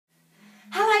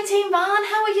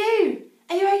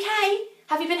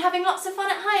Have you been having lots of fun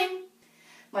at home?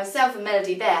 Myself and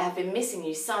Melody Bear have been missing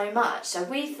you so much, so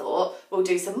we thought we'll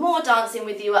do some more dancing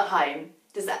with you at home.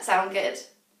 Does that sound good?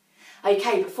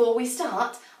 Okay, before we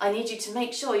start, I need you to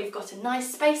make sure you've got a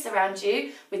nice space around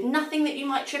you with nothing that you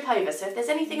might trip over. So if there's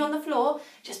anything on the floor,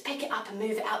 just pick it up and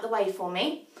move it out the way for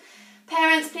me.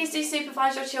 Parents, please do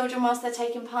supervise your children whilst they're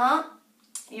taking part.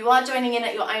 You are joining in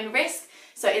at your own risk,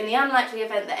 so in the unlikely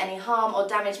event that any harm or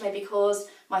damage may be caused,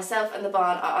 myself and the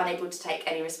barn are unable to take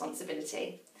any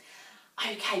responsibility.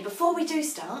 Okay, before we do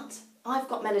start, I've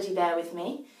got Melody Bear with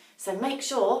me, so make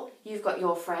sure you've got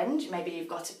your friend, maybe you've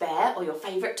got a bear or your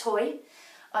favourite toy.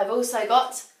 I've also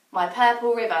got my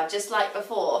purple river, just like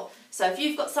before. So if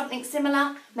you've got something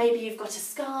similar, maybe you've got a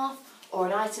scarf or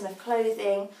an item of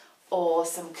clothing or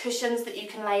some cushions that you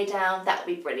can lay down, that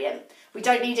would be brilliant. We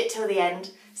don't need it till the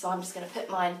end, so I'm just going to put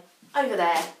mine over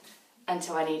there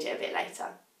until I need it a bit later.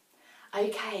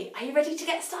 Okay, are you ready to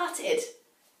get started?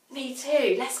 Me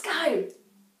too, let's go. Okay.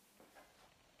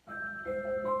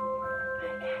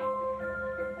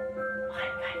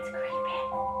 I'm going to creep in.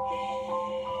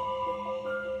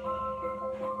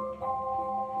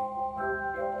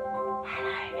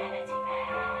 Hello, Melody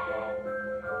Bear.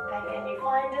 And can you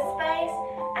find a space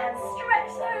and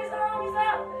stretch those arms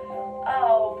up?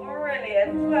 Oh,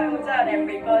 brilliant. Well done,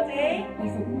 everybody.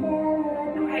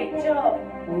 Great job.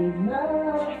 Should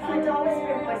we find our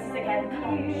whispering voices again,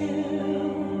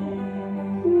 please?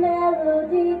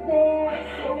 Melody Bear,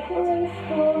 so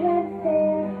graceful and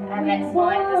fair. And let's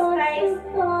find the space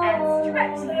and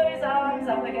stretch those arms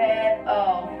up again.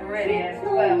 Oh, brilliant.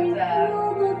 Well done.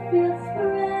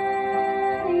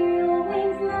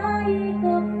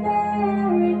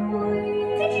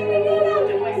 Did you bring your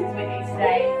louder voices with you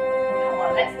today? Come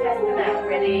on, let's test them out.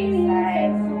 Ready? Say,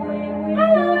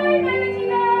 hello, Melody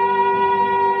Bear.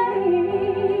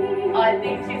 I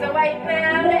think she's awake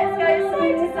now. Let's go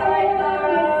side to side with our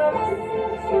arms.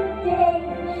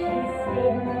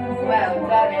 Well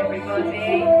done,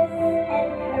 everybody.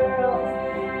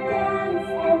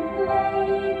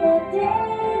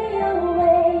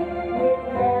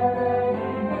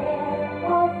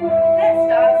 Let's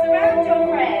dance around your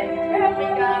friend. Round we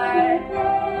go.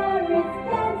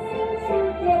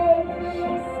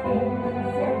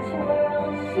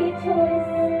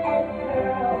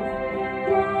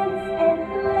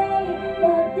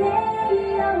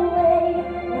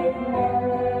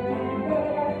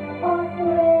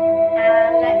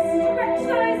 And let's stretch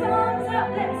those arms up.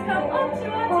 Let's come onto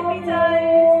our tippy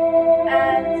toes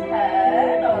and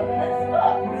turn on the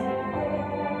spot.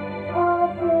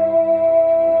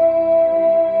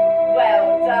 Well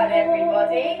done,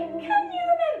 everybody. Can you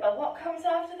remember what comes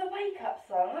after the wake-up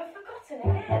song? I've forgotten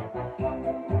again.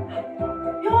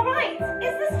 You're right.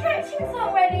 It's the stretching song.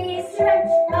 Ready?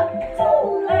 Stretch up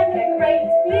tall like a great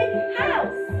big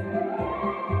house.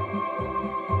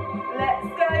 Let's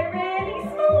go really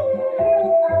small,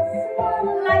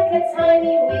 like a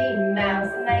tiny wee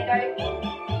mouse, and they go eek.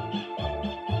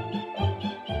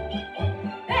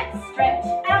 Let's stretch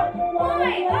out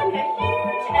wide like a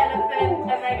huge elephant,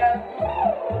 and they go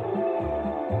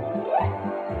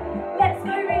let's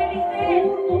go really thin,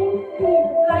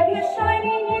 like a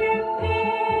shiny new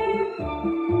pin.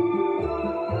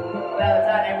 Well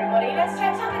done, everybody. Let's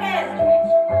stretch up again.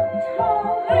 Stretch up tall,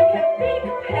 like a big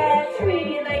pear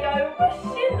tree, and they go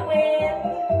whoosh in the wind.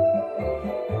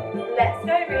 Let's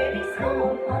go really small,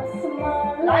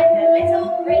 like a little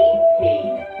green pea.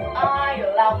 I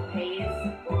love peas.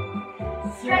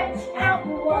 Stretch out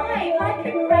wide like a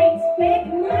great big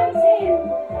mountain.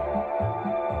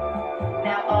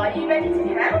 Now are you ready to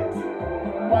count?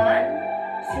 1,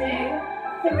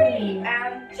 2, 3,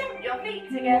 and jump your feet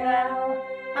together.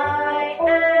 I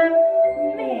am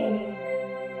me.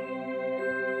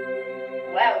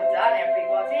 Well done,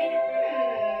 everybody.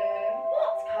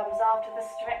 What comes after the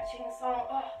stretching song?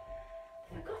 Oh,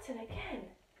 I've forgotten again.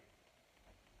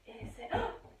 Is it?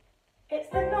 Oh, it's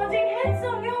the nodding head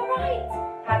song. You're right.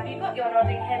 Have you got your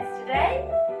nodding heads today?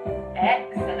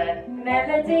 Excellent.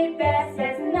 Melody Bear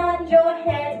says nod your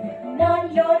head,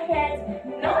 nod your head,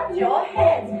 nod your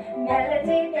head.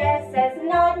 Melody Bear says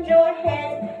nod your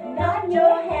head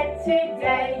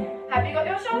today. Have you got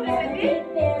your shoulders with you?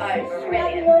 Oh,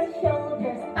 brilliant. Your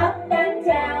shoulders up and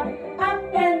down,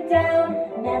 up and down.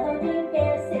 Melody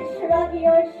Bear says shrug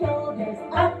your shoulders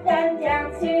Up and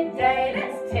down today.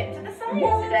 Let's tip to the side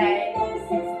today. Melody Bear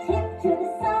says tip to the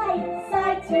side,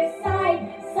 side to side,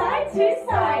 side to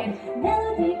side.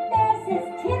 Melody Bear says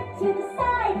tip to the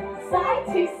side, side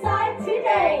to side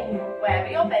today. Where are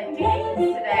your bendy knees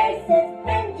Melody Bear today? says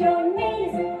bend your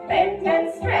knees, Bend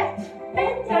and stretch.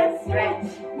 bend and stretch.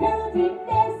 Melody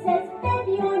Bear says bend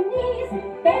your knees,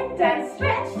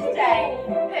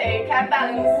 and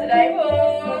balance today.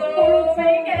 Whoa, be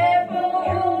careful.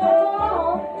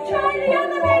 Try the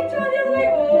other leg, try the other leg.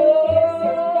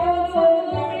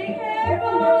 Whoa, be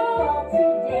careful.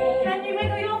 Can you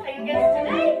wiggle your fingers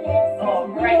today? Oh,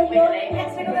 great wiggling.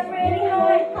 Let's wiggle them really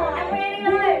high and really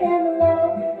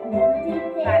low.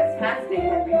 Fantastic,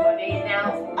 everybody.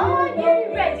 Now, are you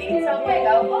ready to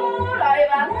wiggle all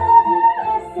over?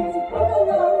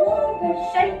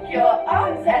 Shake your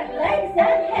arms and legs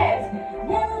and head.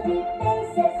 Melody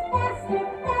faces faster,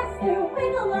 faster,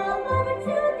 wiggle all over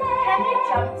today. Can you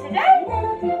jump today?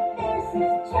 Melody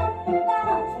faces jump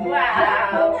about.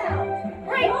 Wow.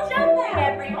 Great jumping,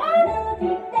 everyone.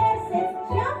 Melody faces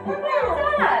jump Well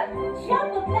about. done.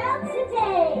 Jump about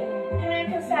today. Who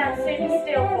can stand super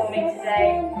still for me today?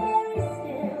 Very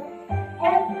still.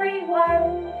 Everyone,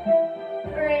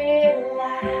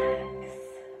 relax.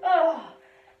 Oh,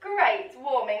 great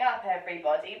warming up,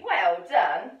 everybody. Well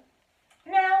done.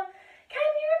 Now,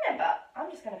 can you remember? I'm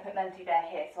just going to put Melody Bear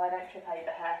here so I don't trip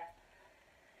over her.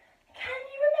 Can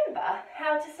you remember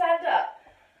how to stand up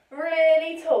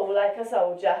really tall like a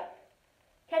soldier?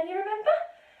 Can you remember?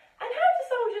 And how do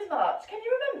soldiers march? Can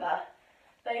you remember?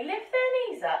 They lift their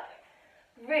knees up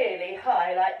really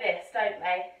high like this, don't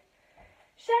they?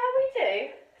 Shall we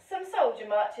do some soldier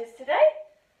marches today?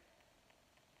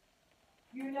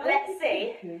 Let's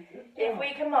see if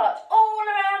we can march all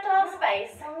around our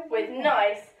space with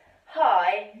nice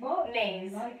high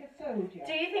knees.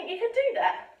 Do you think you can do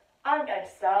that? I'm going to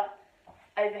start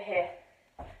over here.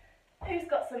 Who's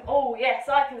got some? Oh yes,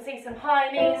 I can see some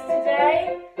high knees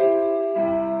today.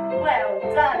 Well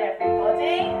done,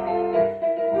 everybody.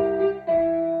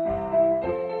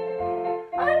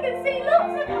 I can see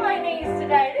lots of high knees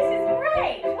today. This is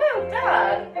great. Well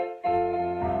done.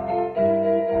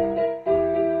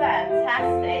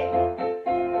 Fantastic.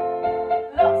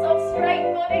 Lots of straight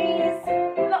bodies,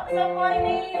 lots of high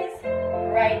knees.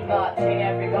 Great marching,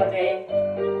 everybody.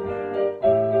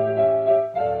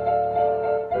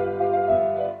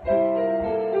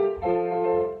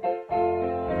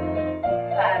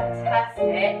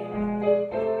 Fantastic.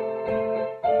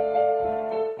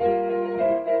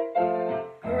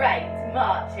 Great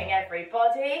marching,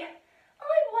 everybody.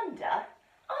 I wonder,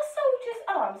 are soldiers'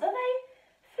 arms, are they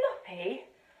floppy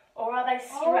or are they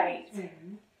straight?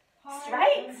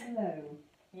 Straight?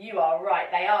 You are right,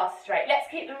 they are straight. Let's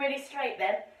keep them really straight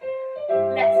then.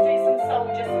 Let's do some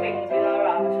soldier swings with our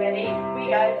arms. Ready? We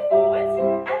go forwards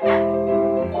and back.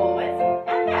 Forwards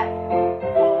and back.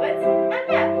 Forwards and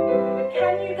back.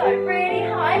 Can you go really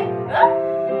high? Up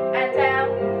and down.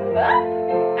 Up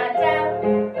and down.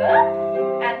 Up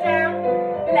and down.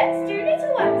 Let's do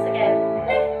little ones again.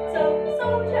 Little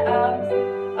soldier arms.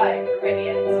 Oh,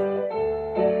 brilliant.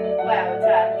 Well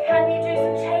done. Can you do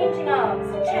some changing arms?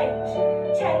 Change,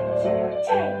 change,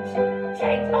 change,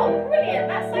 change. Oh, brilliant.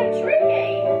 That's so tricky.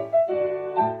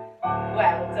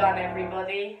 Well done,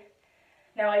 everybody.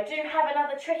 Now, I do have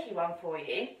another tricky one for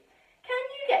you. Can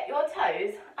you get your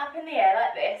toes up in the air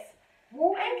like this?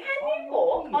 And can you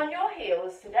walk on your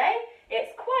heels today?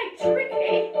 It's quite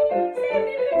tricky. See if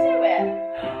you can do it.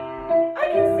 I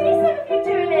can see some of you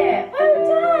doing it. Well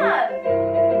done.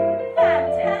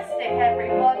 Fantastic,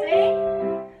 everybody.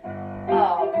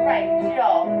 Oh, great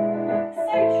job.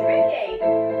 So tricky.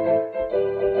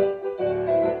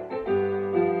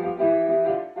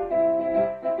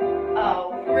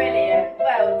 Oh, brilliant.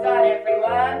 Well done,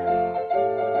 everyone.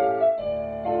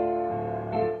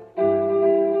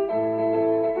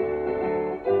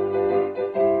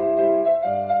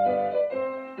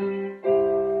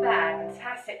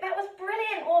 Fantastic. That was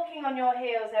brilliant walking on your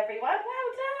heels, everyone.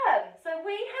 Well done. So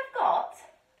we have got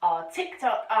our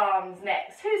TikTok arms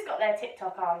next. Who's got their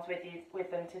TikTok arms with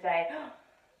them today?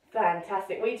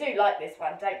 Fantastic. We do like this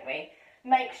one, don't we?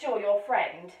 Make sure your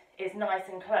friend is nice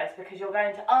and close because you're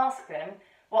going to ask them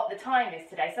what the time is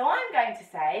today. So I'm going to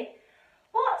say,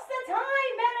 what's the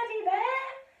time, Melody Bear?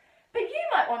 But you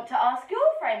might want to ask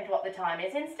your friend what the time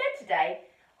is instead today.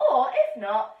 Or if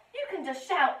not, you can just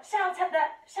shout at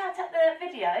the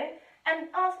video and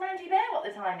ask Melody Bear what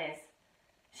the time is.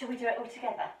 Shall we do it all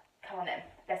together? Come on then.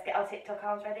 Let's get our TikTok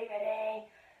arms ready. Ready?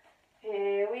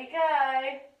 Here we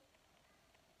go.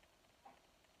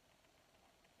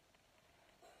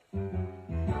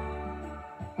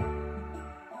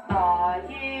 Are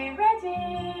you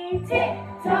ready? Tick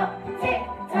tock,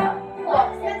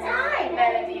 what's the time,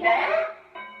 Melody Bear?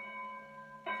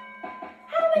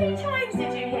 How many chimes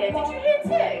did you hear? Did you hear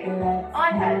two?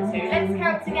 I heard two. Let's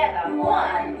count together.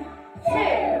 1, 2.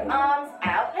 Arms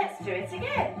out. Let's do it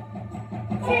again.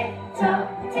 Tick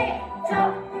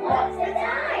tock, what's the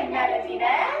time, Melody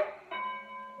Bear?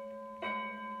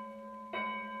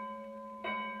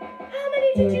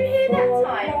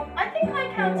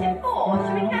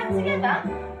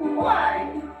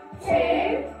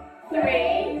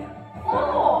 3,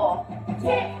 4.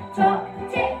 Tick tock,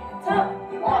 tick tock.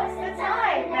 What's the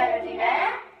time, Melody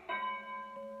Bear?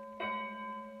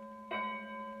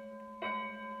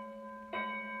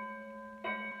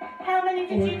 How many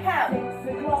did you count?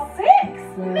 6 o'clock. 6?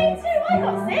 Me too, I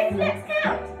got 6. Let's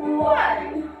count.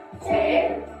 1,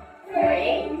 2,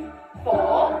 3,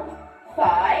 4,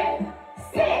 5,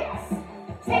 6.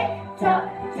 Tick tock,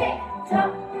 tick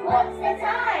tock. What's the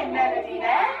time, Melody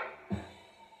Bear?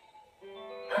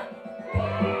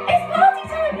 It's party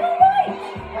time, you're right.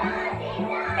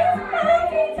 It's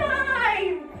party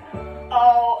time.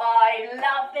 Oh, I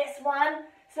love this one.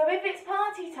 So if it's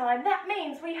party time, that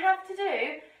means we have to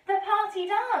do the party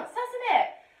dance, doesn't it?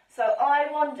 So I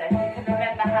wonder if you can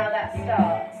remember how that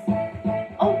starts.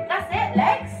 Oh, that's it,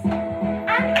 legs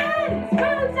and hands.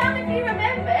 Well done if you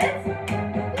remembered.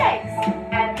 Legs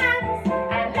and hands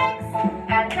and legs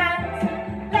and hands,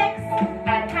 legs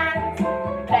and hands.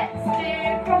 Let's do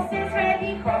crosses,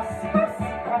 ready? Cross, cross,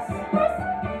 cross, cross.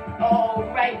 Oh,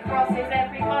 great crosses,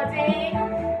 everybody.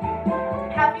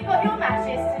 Have you got your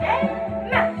matches today?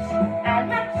 Mash and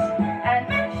mash and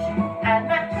mash and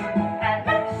mash and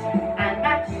mash and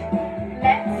mash.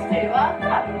 Let's do our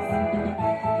thumbs.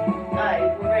 Oh,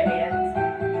 brilliant.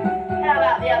 How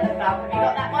about the other thumb? Have you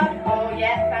got that one? Oh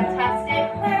yeah, fantastic.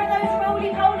 Where are those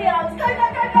roly-poly arms? Go, go,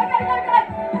 go, go, go, go, go.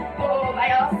 Oh, they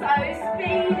are so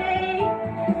speedy.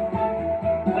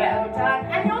 Well done.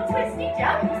 And your twisty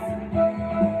jumps.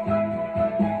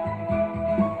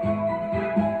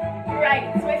 Great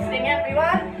twisting,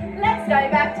 everyone. Let's go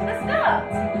back to the start.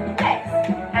 Legs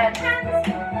and hands,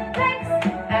 legs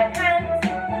and hands,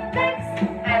 legs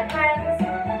and hands.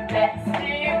 Let's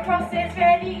do crosses,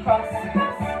 ready? Cross,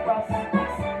 cross, cross,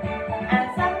 cross. And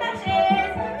some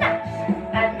mashes. Mash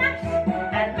and mash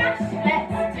and mash.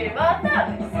 Let's do our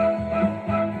thumbs.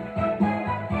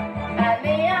 And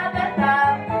the other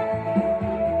thumb.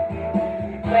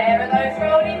 Where are those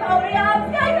roly-poly arms?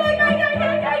 Go, go, go, go,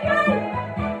 go, go, go.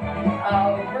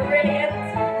 Oh, brilliant.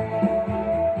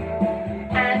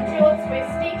 And your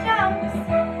twisty jumps.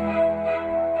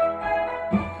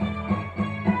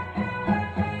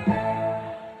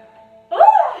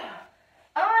 Oh,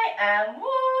 I am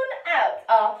worn out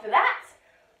after that.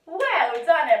 Well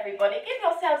done, everybody. Give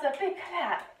yourselves a big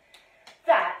clap.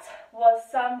 That was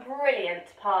some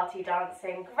brilliant party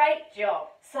dancing. Great job.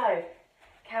 So,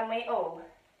 can we all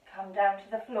come down to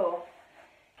the floor?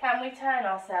 Can we turn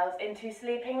ourselves into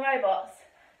sleeping robots?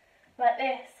 Like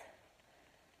this?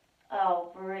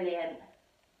 Oh, brilliant.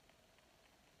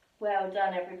 Well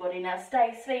done, everybody. Now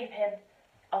stay sleeping.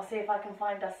 I'll see if I can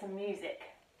find us some music.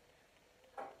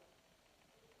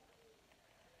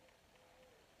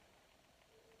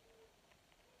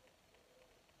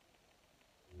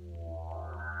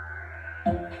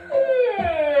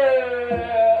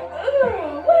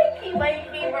 Wakey,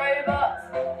 wakey, robots.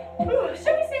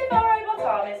 Shall we see if our robot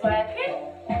arm is working?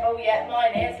 Oh yeah,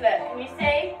 mine is. Look, can you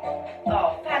see?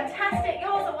 Oh, fantastic.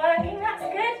 Yours are working. That's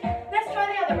good. Let's try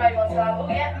the other robot arm. Oh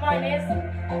yeah, mine is.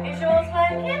 Is yours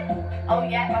working? Oh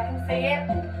yeah, I can see it.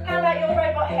 How about your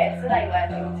robot heads? Are they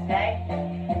working today?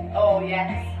 Oh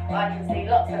yes, I can see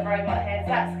lots of robot heads.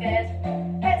 That's good.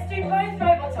 Let's do both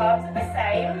robot arms at the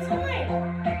same time.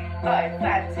 Oh,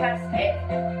 fantastic.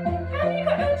 Have you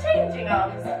got your changing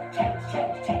arms? Change,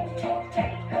 change, change, change,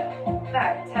 change.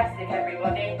 Fantastic,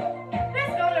 everybody.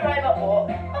 Let's go on a robot walk.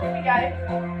 Off we go.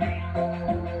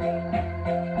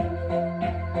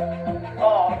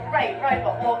 Oh, great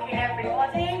robot walking,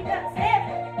 everybody. That's it.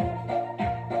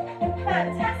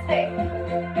 Fantastic.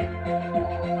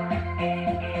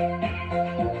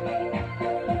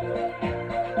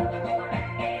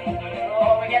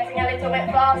 Oh, we're getting a little bit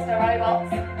faster,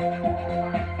 robots.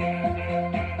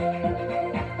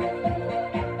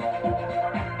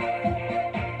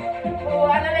 Oh,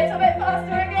 and a little bit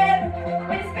faster again.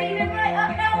 We're speeding right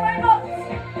up now, robots.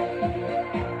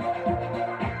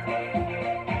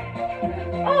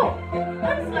 Oh,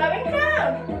 I'm slowing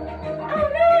down. Oh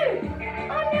no,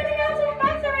 I'm running out of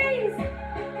batteries.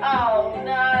 Oh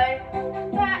no,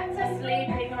 back to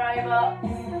sleeping, robots.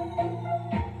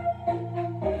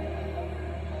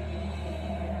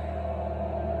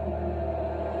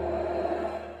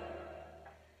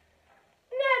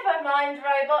 Never mind,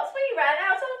 robots, we ran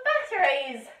out of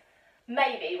batteries.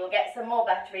 Maybe we'll get some more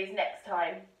batteries next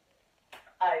time.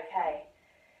 Okay,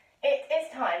 it is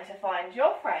time to find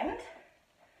your friend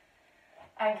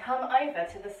and come over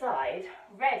to the side,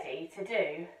 ready to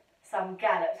do some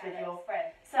gallops with your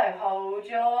friend. So hold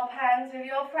your hands with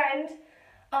your friend.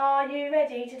 Are you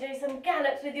ready to do some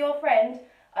gallops with your friend?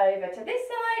 Over to this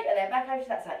side and then back over to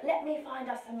that side. Let me find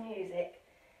us some music.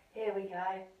 Here we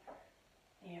go.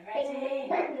 You ready?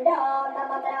 I'm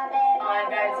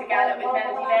going to gallop with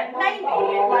Melody there. Maybe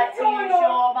you'd like to use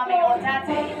your mummy or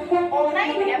daddy, or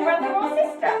maybe a brother or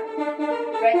sister.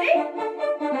 Ready?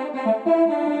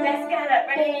 Let's gallop.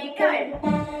 Ready? Go.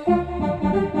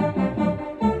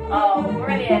 Oh,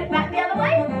 brilliant. Back the other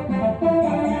way.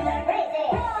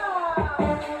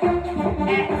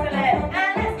 Excellent.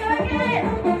 And let's go again.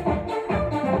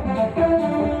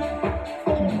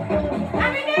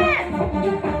 And again.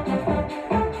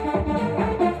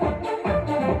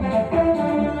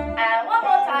 And one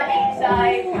more time each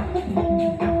side.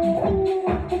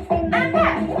 And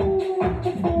back.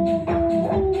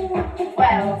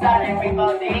 Well done,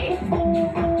 everybody.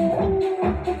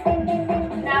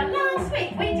 Now, last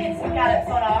week we did some gallops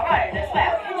on our own as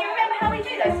well. Can you remember how we do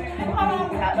those? So we put our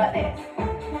arms out like this.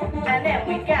 And then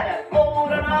we gallop all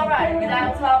on our own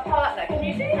without our partner. Can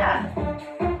you do that?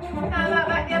 How about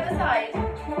back the other side?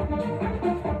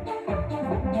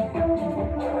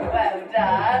 Well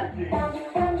done.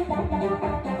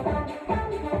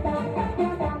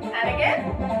 And again.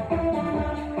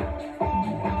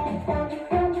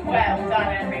 Well done,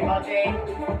 everybody.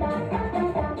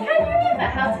 Can you remember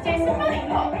how to do some bunny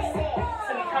hops?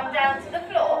 So we come down to the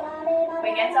floor, we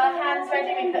get our hands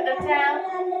ready, we put them down,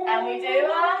 and we do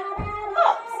our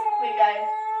hops. We go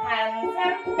hands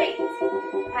and feet,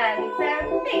 hands and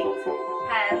feet,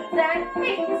 hands and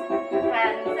feet,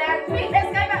 hands and feet. Let's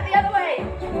go back the other way.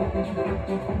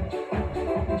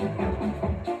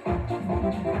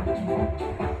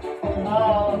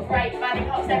 Oh, great bunny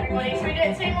hops, everybody. Should we do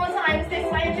it 2 more times? This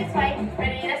way and this way.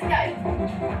 Ready? Let's go.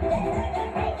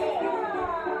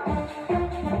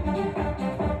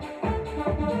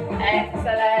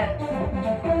 Excellent.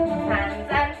 Hands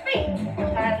and feet.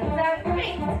 Hands and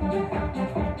feet.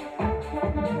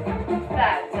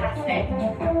 Fantastic.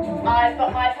 I've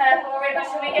got my purple ribbon.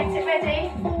 Shall we get it ready?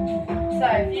 So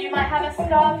you might have a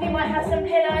scarf, you might have some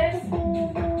pillows.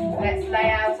 Let's lay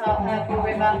out our purple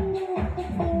ribbon.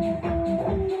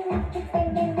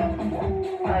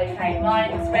 Okay,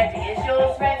 mine's ready. Is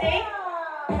yours ready?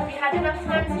 Have you had enough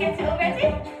time to get it all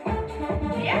ready?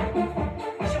 Yeah?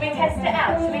 Should we test it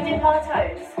out? Should we dip our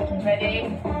toes?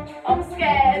 Ready? I'm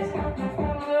scared.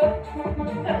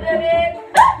 Put them in.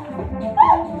 Ah!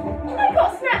 Oh! I got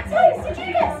snapped toes. Did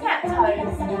you get snapped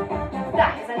toes?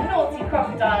 That is a naughty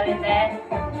crocodile in there.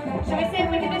 Shall we see if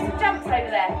we can do some jumps over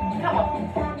there? Come on.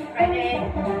 Ready?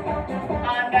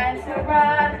 I'm going to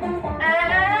run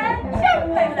and jump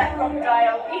over that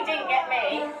crocodile. He didn't get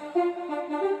me.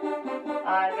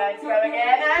 I'm going to go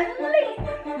again and leap.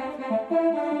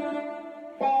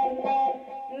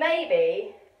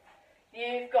 Maybe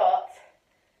you've got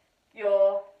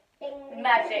your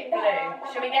magic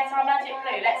glue. Shall we get our magic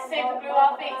glue? Let's super glue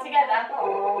our feet together.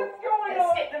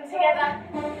 Let's stick them together.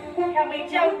 Can we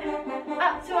jump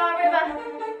up to our river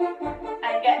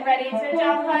and get ready to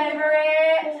jump over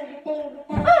it?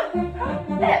 Oh,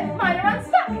 there, mine are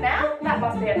unstuck now. That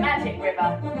must be a magic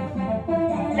river.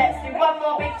 Let's do one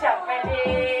more big jump.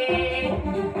 Ready?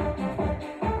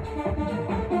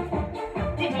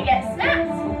 Did you get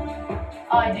snapped?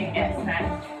 I didn't get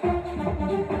snapped.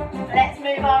 Let's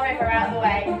move our river out of the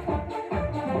way.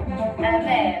 And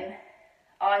then,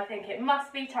 I think it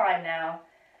must be time now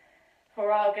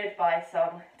for our goodbye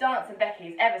song. Dancing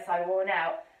Becky's ever so worn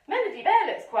out. Melody Bear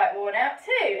looks quite worn out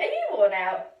too. Are you worn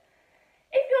out?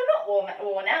 If you're not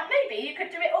worn out, maybe you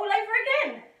could do it all over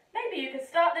again. Maybe you could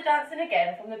start the dancing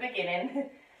again from the beginning.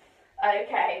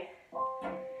 Okay.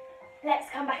 Let's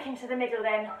come back into the middle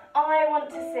then. I want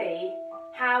to see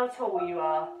how tall you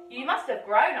are. You must have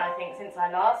grown, I think, since I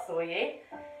last saw you.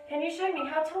 Can you show me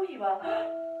how tall you are?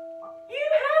 You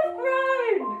have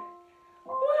grown!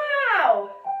 Wow!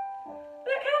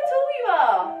 Look how tall you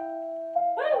are!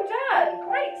 Well done!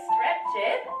 Great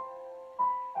stretching!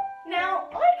 Now,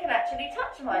 I can actually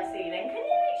touch my ceiling. Can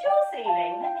you reach your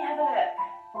ceiling? Let me have a look.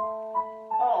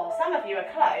 Oh, some of you are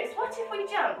close. What if we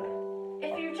jump?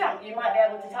 If you jump, you might be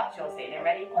able to touch your ceiling.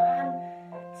 Ready? 1,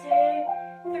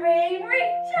 2, 3,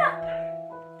 reach up!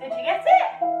 Did you get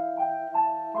it?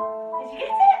 Did you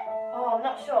get it? Oh, I'm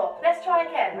not sure. Let's try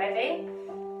again. Ready?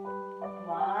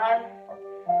 1,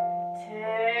 2,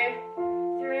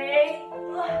 3.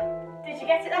 Did you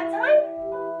get it that time?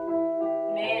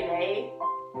 Nearly.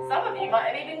 Some of you might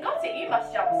have even got it. You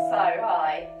must jump so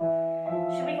high.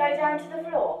 Should we go down to the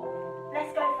floor?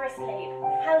 Let's go for a sleep.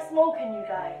 How small can you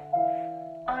go?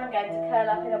 I'm going to curl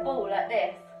up in a ball like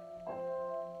this.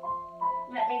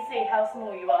 Let me see how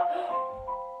small you are.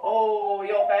 Oh,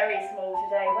 you're very small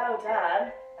today. Well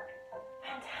done.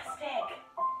 Fantastic.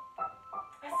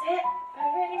 That's it. Go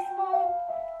really small.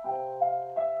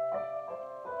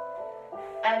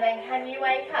 And then can you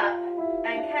wake up?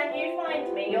 And can you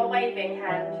find me your waving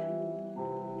hand?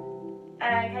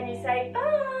 And can you say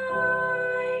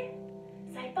bye?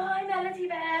 Say bye, Melody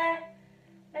Bear.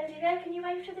 Melody Bear, can you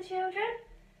wave to the children?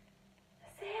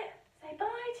 That's it. Say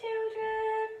bye,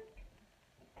 children.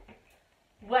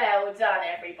 Well done,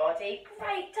 everybody.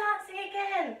 Great dancing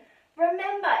again.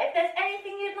 Remember, if there's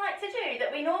anything you'd like to do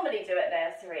that we normally do at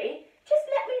nursery, just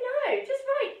let me know. Just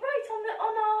write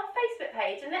on our Facebook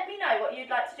page and let me know what you'd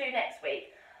like to do next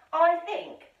week. I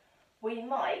think we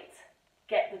might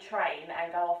get the train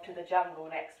and go off to the jungle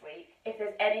next week. If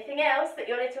there's anything else that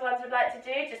your little ones would like to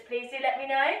do, just please do let me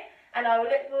know, and I will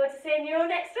look forward to seeing you all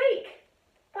next week.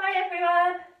 Bye,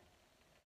 everyone.